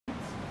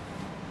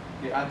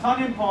They are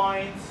turning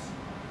points.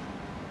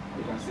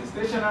 You can see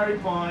stationary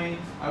point.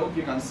 I hope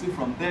you can see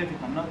from there. If you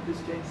cannot, please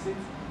change it.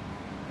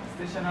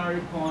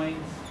 Stationary point.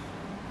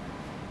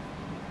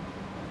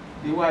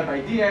 dy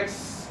by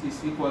dx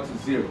is equal to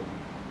 0,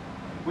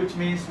 which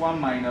means 1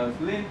 minus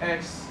ln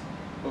x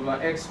over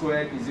x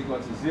squared is equal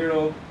to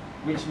 0,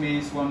 which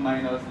means 1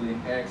 minus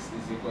ln x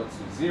is equal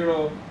to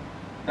 0.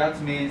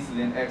 That means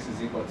ln x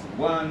is equal to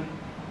 1,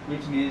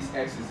 which means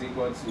x is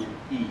equal to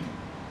e.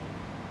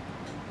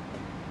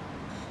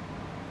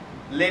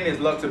 Ln is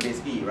log to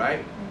base e,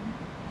 right?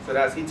 So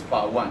that's e to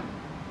power 1.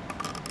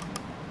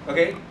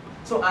 Okay?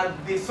 So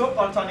at the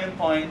so-called turning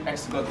point,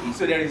 x is equal to e.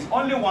 So there is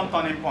only one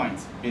turning point,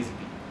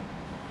 basically.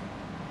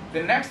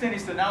 The next thing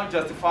is to now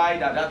justify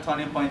that that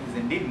turning point is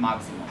indeed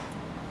maximum.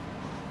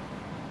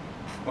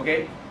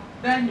 Okay?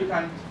 Then you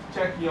can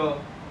check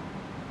your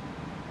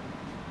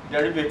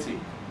derivative.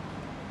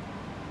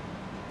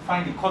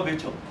 Find the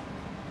curvature.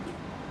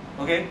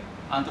 Okay?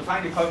 And to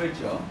find the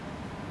curvature,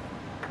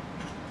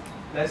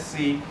 let's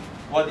see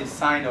what the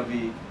sign of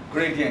the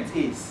gradient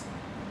is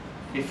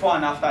before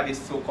and after this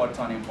so-called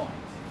turning point.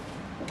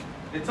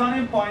 The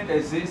turning point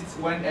exists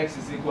when x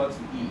is equal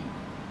to e.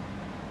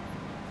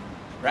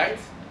 Right?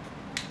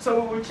 So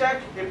we will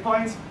check the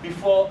points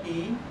before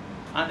e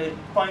and the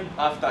point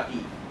after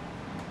e.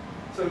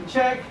 So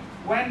check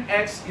when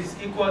x is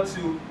equal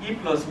to e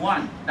plus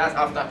 1, that's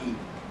after e.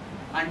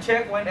 And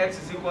check when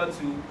x is equal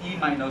to e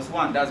minus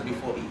 1, that's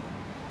before e.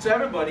 So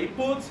everybody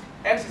put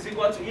x is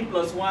equal to e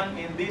plus 1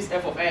 in this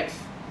f of x.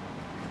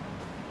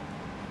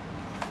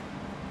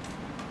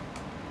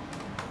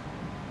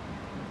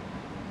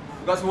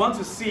 Because we want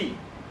to see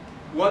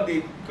what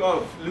the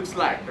curve looks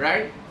like,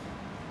 right?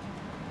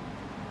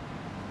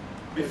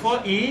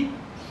 Before e,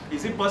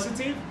 is it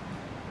positive?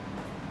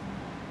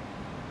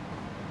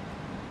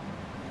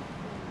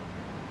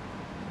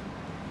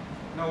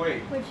 No,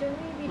 wait.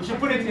 We should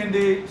put it in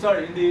the,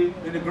 sorry,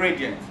 in the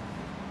gradient.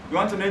 We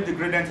want to know if the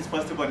gradient is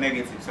positive or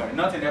negative, sorry,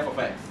 not in f of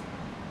x.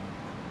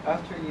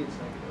 After e, it's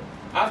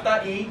negative.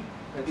 After e,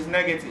 it is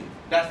negative.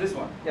 That's this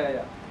one? Yeah,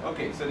 yeah.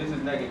 Okay, so this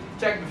is negative.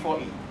 Check before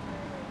e.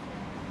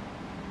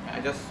 I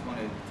just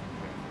wanted...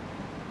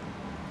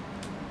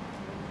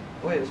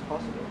 Wait, it's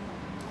positive.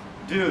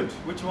 Dude,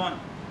 which one?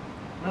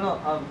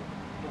 No,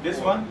 This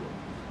one?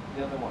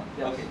 The other one,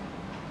 yes. Okay.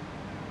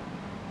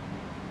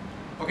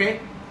 Okay,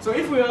 so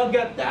if we all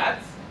get that,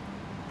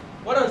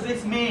 what does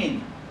this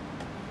mean?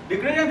 The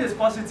gradient is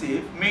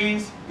positive,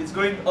 means it's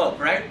going up,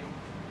 right?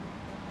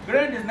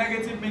 Gradient is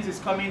negative, means it's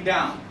coming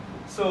down.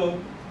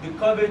 So the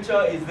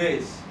curvature is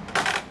this.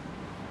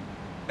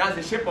 That's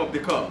the shape of the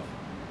curve.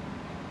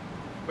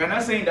 We're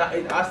not saying that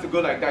it has to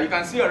go like that. You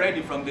can see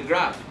already from the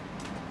graph.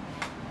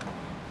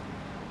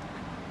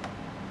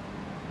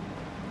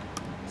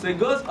 So it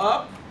goes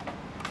up,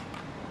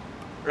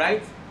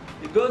 right?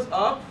 It goes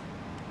up,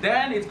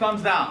 then it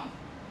comes down.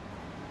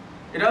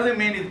 It doesn't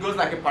mean it goes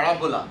like a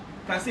parabola.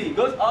 You can see it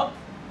goes up,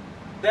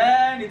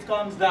 then it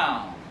comes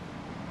down.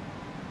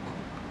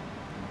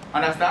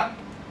 Understand?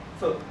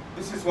 So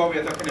this is what we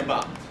are talking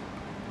about.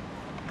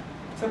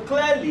 So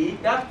clearly,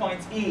 that point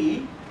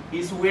E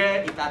is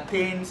where it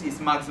attains its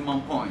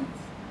maximum point.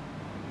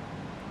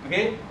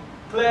 Okay?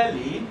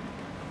 Clearly,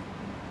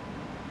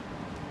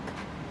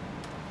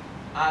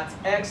 at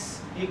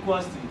x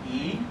equals to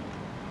E,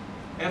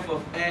 f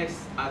of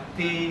x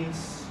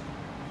attains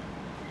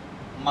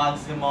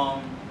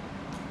maximum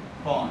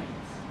point.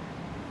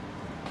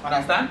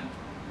 Understand?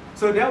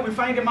 So there we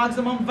find the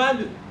maximum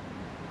value.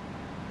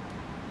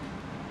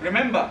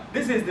 Remember,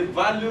 this is the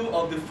value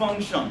of the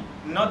function,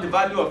 not the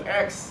value of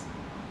x.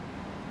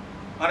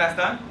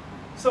 Understand?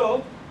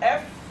 So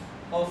f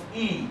of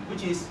e,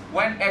 which is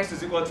when x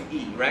is equal to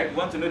e, right? We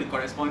want to know the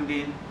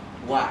corresponding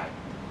y.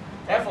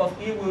 F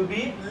of e will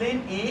be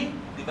ln e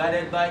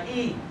divided by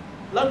e.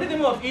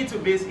 Logarithm of e to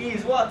base e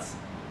is what?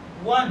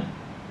 1.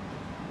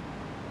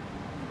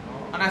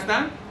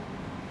 Understand?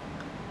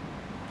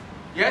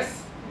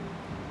 Yes?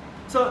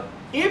 So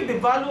if the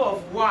value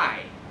of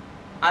y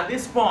at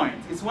this point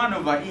is 1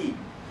 over e,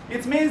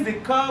 it means the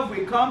curve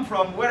will come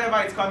from wherever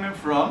it's coming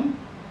from.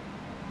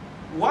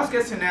 Worst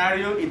case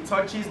scenario, it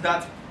touches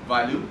that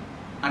value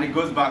and it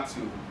goes back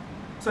to.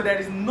 So there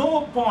is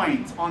no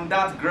point on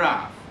that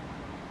graph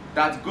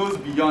that goes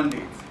beyond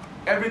it.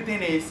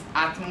 Everything is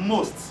at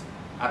most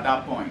at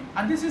that point.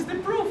 And this is the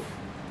proof.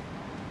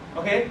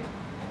 Okay?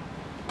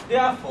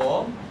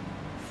 Therefore,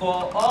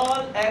 for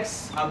all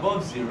x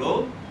above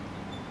 0,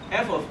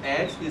 f of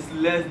x is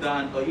less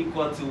than or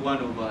equal to 1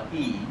 over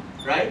e,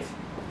 right?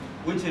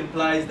 Which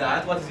implies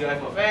that, what is your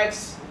f of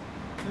x?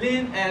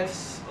 Ln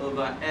x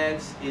over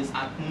x is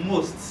at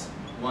most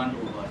 1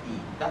 over e.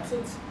 That's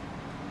it.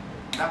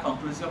 That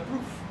concludes your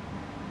proof.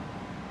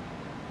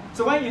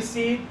 So when you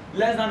see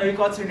less than or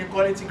equal to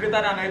inequality,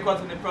 greater than or equal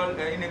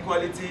to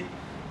inequality,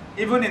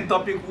 even in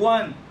topic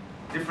 1,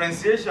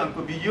 differentiation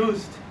could be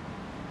used.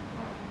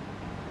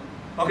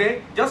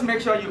 Okay? Just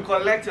make sure you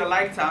collect your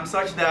like term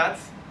such that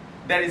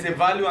there is a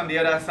value on the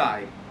other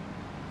side.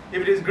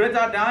 If it is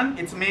greater than,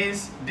 it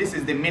means this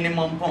is the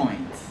minimum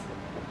point.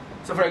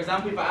 So So for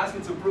example, if I ask you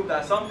to prove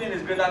that something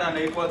is greater than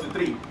or equal to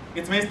 3,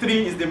 it means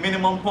 3 is the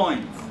minimum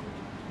point.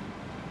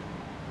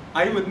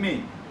 Are you with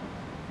me?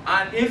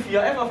 And if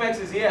your f of x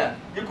is here,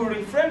 you could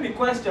reframe the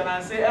question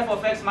and say f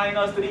of x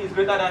minus 3 is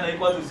greater than or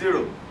equal to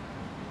 0.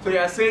 So you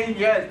are saying,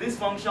 yes, this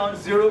function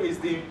 0 is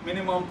the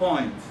minimum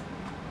point.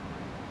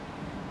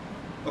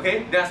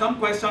 Okay? There are some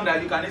questions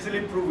that you can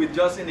easily prove with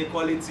just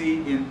inequality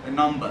in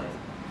numbers.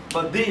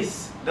 But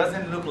this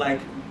doesn't look like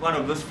one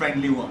of those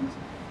friendly ones.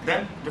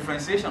 Then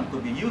differentiation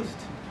could be used.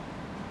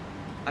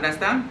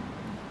 Understand?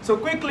 So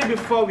quickly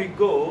before we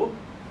go,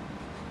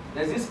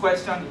 there's this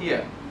question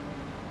here.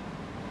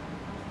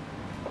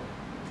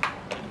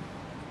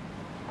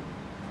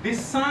 The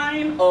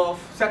sign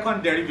of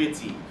second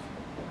derivative.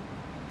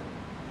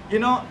 You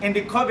know, in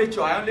the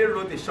curvature, I only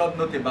wrote a short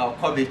note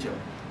about curvature.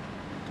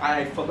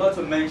 I forgot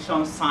to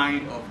mention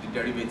sign of the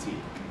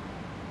derivative.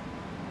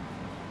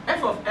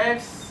 F of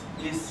x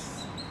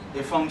is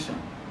a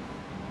function.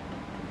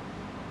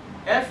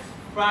 F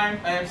prime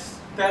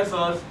x tells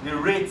us the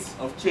rate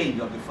of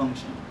change of the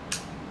function.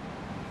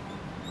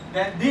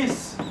 Then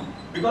this,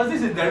 because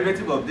this is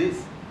derivative of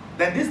this,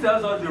 then this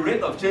tells us the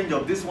rate of change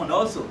of this one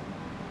also.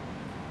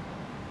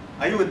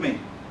 Are you with me?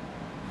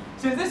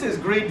 Since this is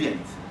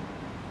gradient,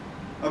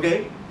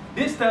 okay,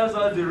 this tells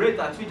us the rate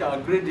at which our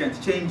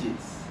gradient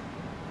changes.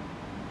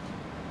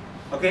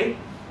 Okay?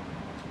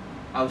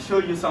 I'll show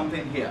you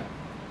something here.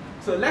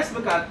 So let's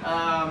look at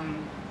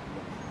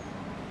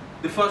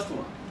the first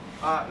one.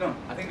 No,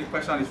 I think the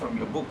question is from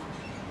your book.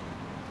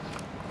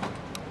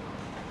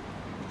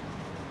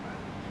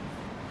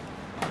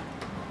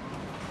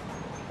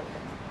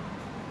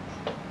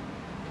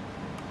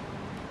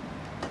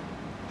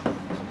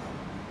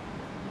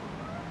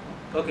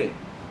 Okay,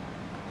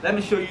 let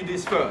me show you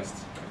this first.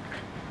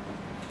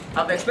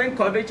 I've explained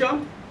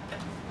curvature.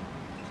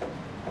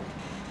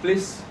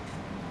 Please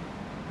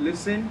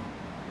listen.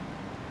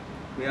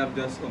 We have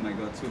just, oh my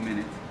God, 2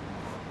 minutes.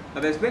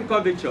 I've explained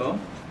curvature.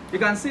 You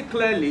can see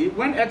clearly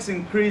when x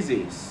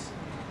increases,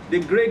 the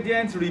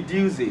gradient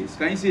reduces.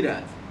 Can you see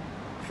that?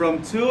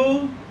 From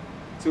 2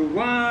 to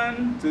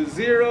 1 to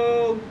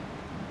 0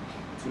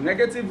 to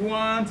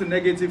 -1 to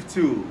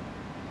 -2.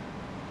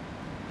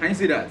 Can you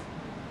see that?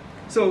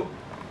 So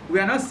we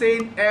are not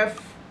saying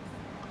f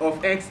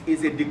of x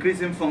is a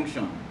decreasing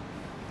function.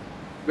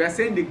 We are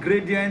saying the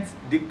gradient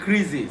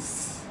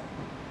decreases.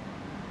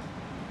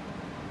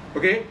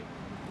 Okay?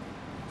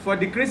 For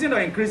decreasing or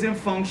increasing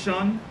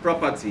function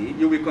property,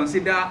 you will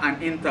consider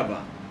an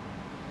interval.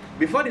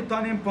 Before the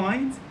turning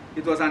point,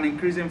 it was an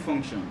increasing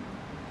function.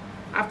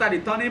 After the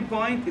turning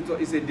point, it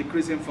is a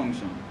decreasing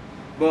function.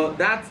 But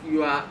that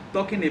you are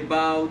talking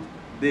about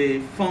the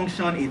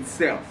function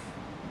itself.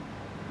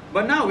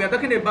 But now we are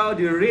talking about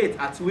the rate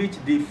at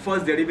which the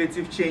first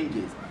derivative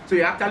changes. So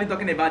you're actually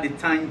talking about the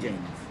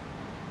tangent,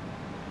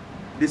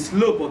 the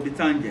slope of the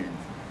tangent.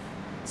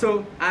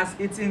 So as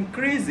it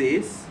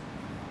increases,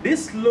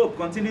 this slope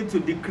continues to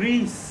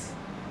decrease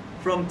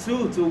from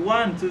 2 to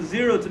 1 to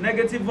 0 to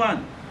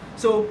 -1.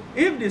 So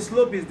if the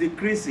slope is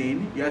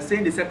decreasing, you are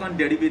saying the second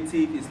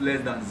derivative is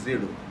less than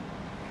 0.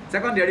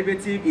 Second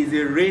derivative is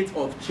a rate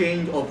of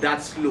change of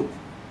that slope.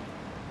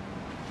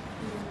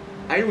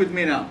 Are you with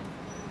me now?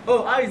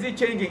 Oh, how is it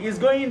changing? It's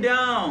going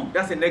down.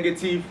 That's a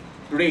negative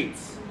rate.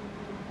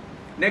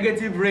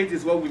 Negative rate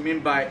is what we mean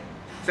by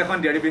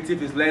second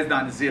derivative is less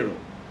than 0.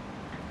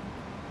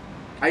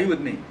 Are you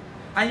with me?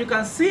 And you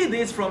can see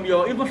this from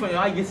even from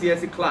your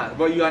IGCSE class,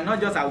 but you are not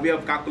just aware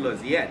of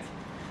calculus yet.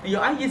 In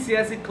your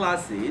IGCSE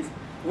classes,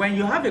 when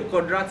you have a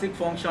quadratic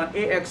function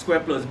ax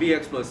squared plus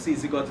bx plus c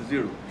is equal to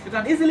 0, you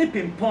can easily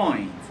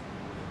pinpoint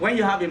when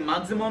you have a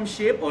maximum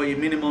shape or a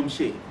minimum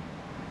shape.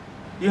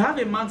 You have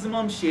a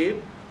maximum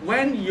shape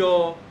when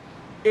your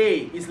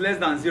a is less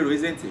than 0,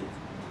 isn't it?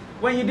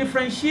 When you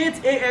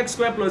differentiate ax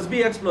squared plus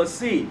bx plus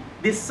c,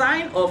 the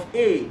sign of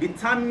a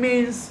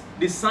determines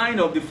the sign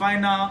of the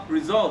final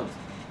result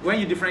when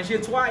you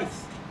differentiate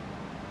twice.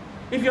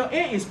 If your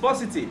a is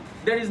positive,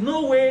 there is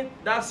no way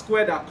that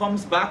square that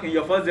comes back in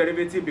your first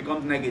derivative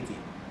becomes negative.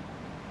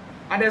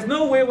 And there's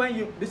no way when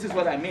you, this is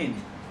what I mean.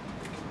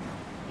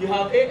 You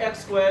have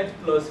ax squared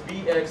plus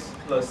bx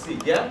plus c,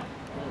 yeah?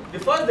 The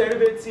first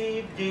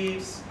derivative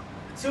gives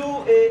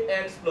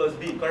 2ax plus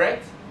b,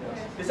 correct? Yes.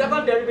 The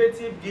second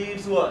derivative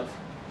gives what?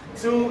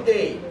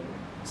 2a.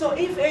 So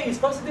if a is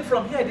positive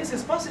from here, this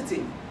is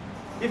positive.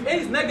 If a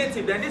is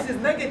negative, then this is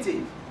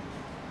negative.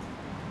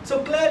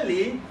 So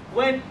clearly,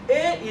 when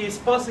a is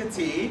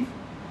positive,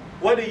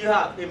 what do you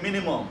have? A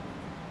minimum.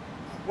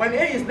 When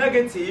a is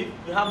negative,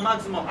 you have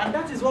maximum. And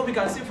that is what we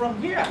can see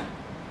from here.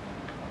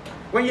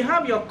 When you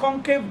have your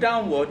concave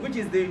downward, which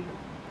is the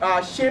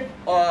shape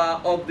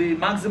of the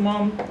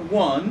maximum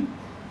one,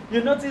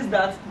 you notice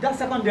that that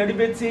second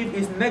derivative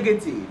is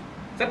negative.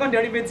 Second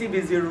derivative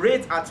is the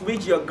rate at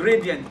which your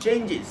gradient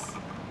changes.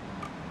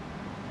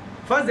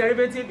 First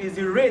derivative is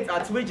the rate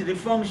at which the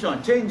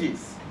function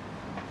changes.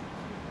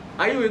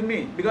 Are you with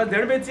me? Because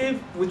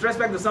derivative with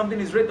respect to something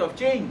is rate of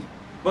change.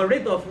 But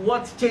rate of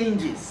what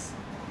changes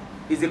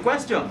is the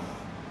question.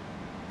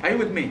 Are you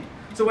with me?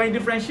 So when you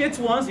differentiate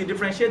once, you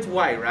differentiate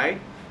y, right?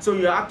 So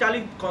you're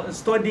actually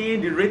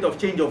studying the rate of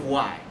change of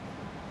y.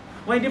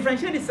 When you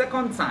differentiate the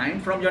second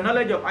time, from your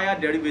knowledge of higher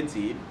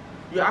derivative,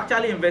 you're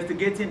actually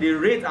investigating the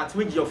rate at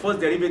which your first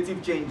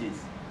derivative changes.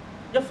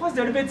 Your first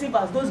derivative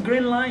has those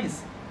green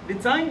lines, the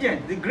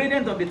tangent, the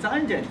gradient of the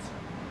tangent.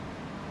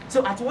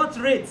 So at what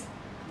rate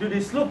do the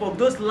slope of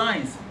those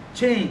lines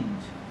change?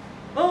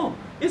 Oh,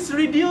 it's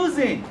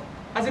reducing.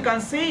 As you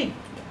can see,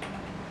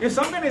 if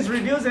something is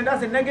reducing,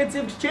 that's a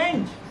negative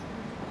change.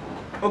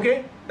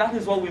 Okay, that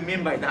is what we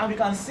mean by that. And we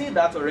can see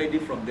that already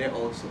from there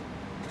also.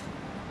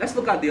 Let's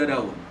look at the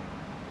other one.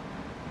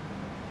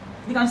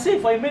 You can see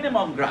for a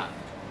minimum graph,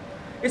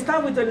 it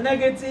starts with a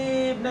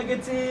negative,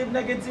 negative,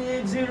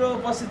 negative, 0,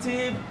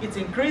 positive. It's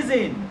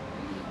increasing.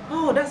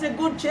 Oh, that's a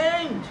good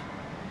change,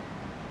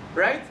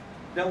 right?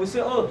 Then we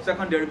say, oh,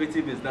 second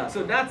derivative is that.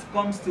 So that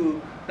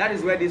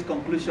is where this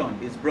conclusion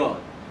is brought.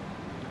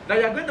 Now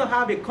you're going to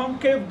have a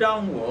concave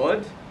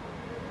downward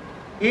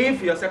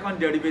if your second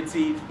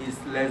derivative is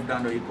less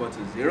than or equal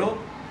to 0,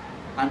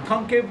 and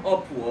concave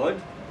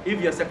upward if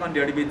your second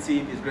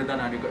derivative is greater than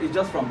or equal. It's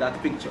just from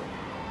that picture.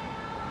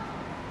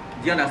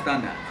 Do you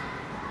understand that?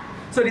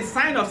 So the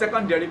sign of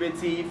second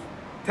derivative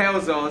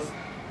tells us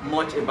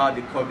much about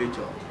the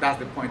curvature. That's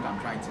the point I'm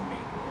trying to make.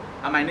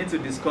 I might need to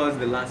discuss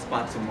the last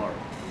part tomorrow.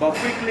 But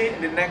quickly,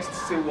 in the next,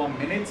 say, 1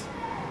 minute,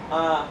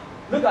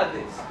 look at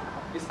this.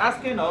 It's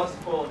asking us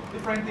for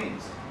different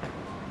things.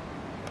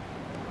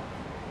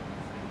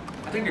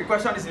 I think the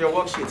question is in your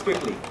worksheets,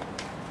 quickly.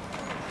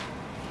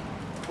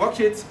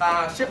 Worksheets,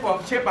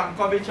 shape and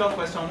curvature,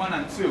 question 1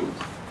 and 2.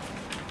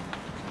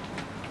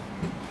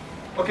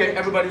 Okay,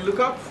 everybody look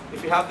up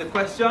if you have the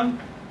question.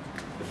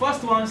 The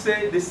first one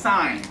says the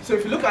sign. So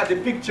if you look at the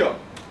picture,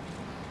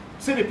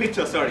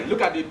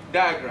 look at the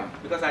diagram,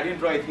 because I didn't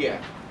draw it here.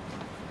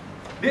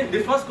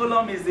 The first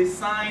column is the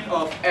sign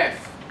of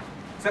f.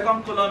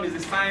 Second column is the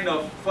sign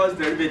of first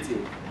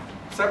derivative.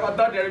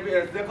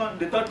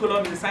 The third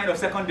column is the sign of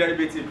second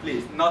derivative,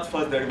 please, not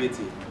first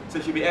derivative. So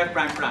it should be f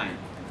prime prime.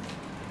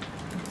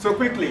 So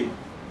quickly,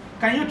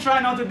 can you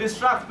try not to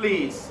distract,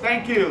 please?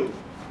 Thank you.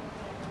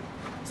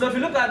 So if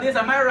you look at this,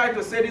 am I right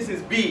to say this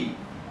is B?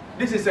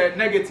 This is a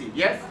negative,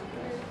 yes?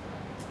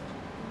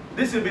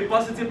 This will be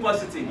positive,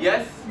 positive,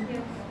 yes?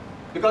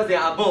 Because they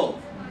are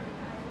above.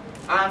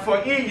 And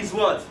for E is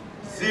what?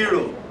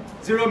 0.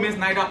 0 means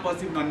neither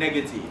positive nor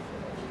negative.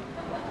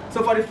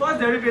 So for the first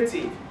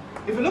derivative,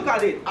 if you look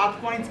at it,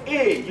 at point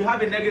A, you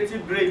have a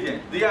negative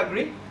gradient. Do you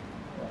agree?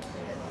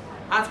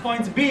 At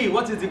point B,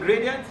 what is the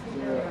gradient?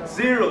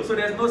 0. So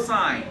there's no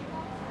sign.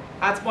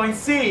 At point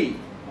C,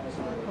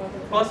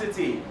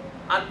 positive.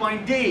 At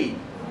point D,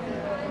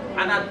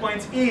 and at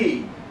point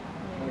E,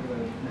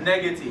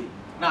 negative.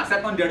 Now,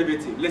 second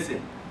derivative,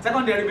 listen.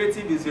 Second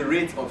derivative is the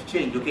rate of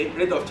change, okay?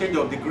 Rate of change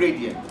of the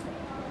gradient.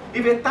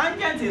 If a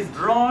tangent is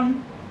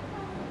drawn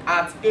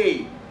at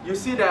A, you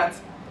see that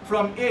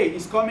from A,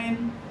 it's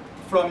coming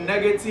from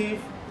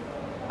negative,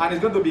 and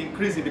it's going to be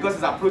increasing because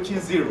it's approaching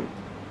 0.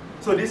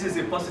 So this is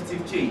a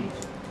positive change.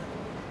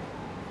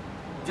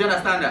 Do you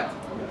understand that?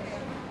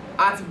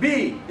 At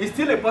B, it's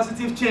still a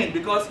positive change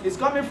because it's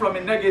coming from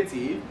a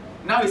negative,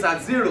 now it's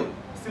at 0,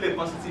 still a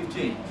positive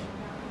change.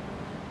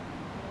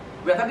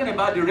 We are talking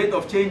about the rate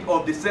of change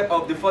of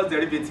the first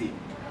derivative.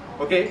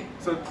 Okay?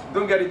 So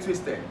don't get it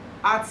twisted.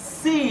 At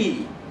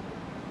C,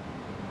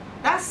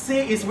 that C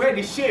is where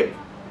the shape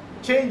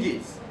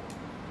changes.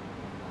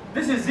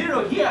 This is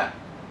 0 here.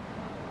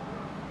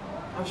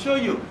 I'll show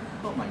you.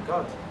 Oh my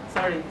God.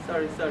 Sorry.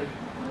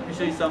 Let me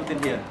show you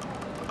something here.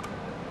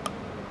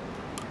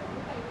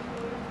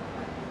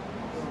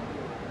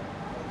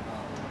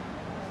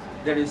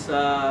 There is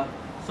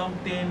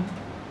something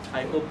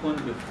I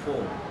opened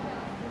before.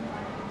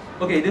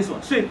 Okay, this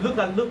one. See,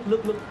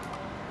 look.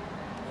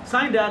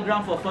 Sign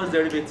diagram for first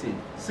derivative.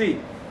 See.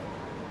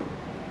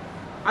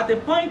 At a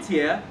point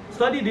here,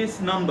 study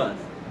these numbers.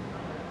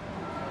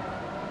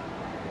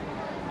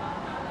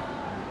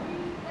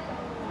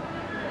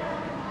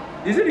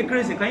 Is it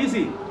decreasing? Can you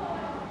see?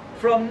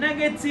 From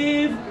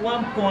negative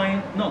 1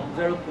 point, no,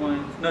 0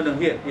 point, no,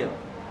 here.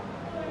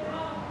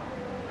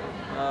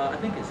 I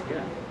think it's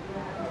here.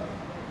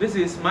 This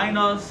is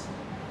minus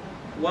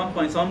 1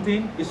 point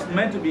something. It's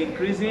meant to be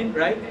increasing,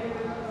 right?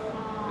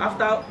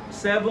 After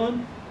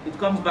 7, it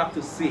comes back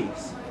to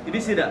 6. Did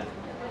you see that?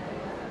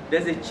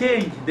 There's a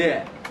change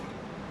there.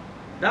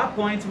 That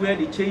point where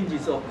the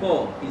changes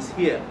occur is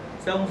here.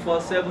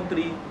 74,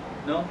 73,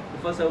 no,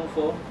 before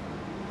 74,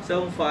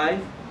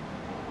 75.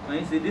 And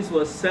you see this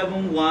was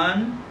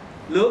 71.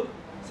 Look,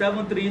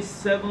 73,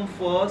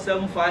 74,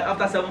 75.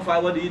 After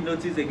 75, what do you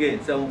notice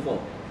again?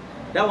 74.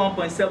 That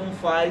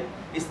 1.75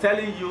 is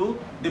telling you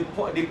the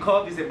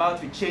curve is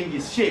about to change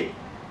its shape.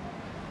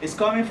 It's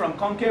coming from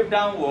concave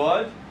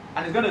downward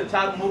and it's going to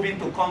start moving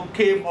to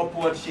concave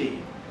upward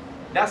shape.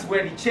 That's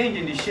where the change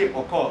in the shape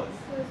occurs.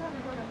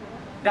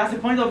 That's the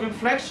point of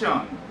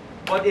inflection,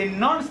 but a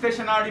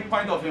non-stationary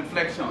point of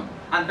inflection,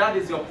 and that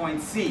is your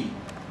point C.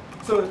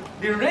 So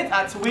the rate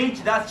at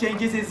which that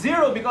changes is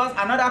 0 because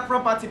another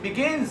property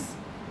begins.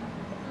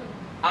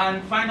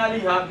 And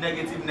finally, you have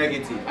negative,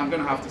 negative. I'm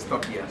going to have to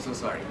stop here. I'm so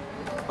sorry.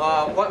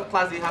 What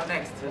class do you have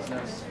next?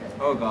 Business.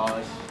 Oh,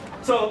 gosh.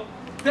 So,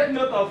 take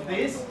note of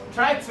this.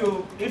 Try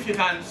to, if you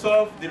can,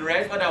 solve the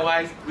rest.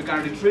 Otherwise, we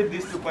can retreat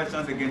these two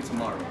questions again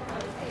tomorrow.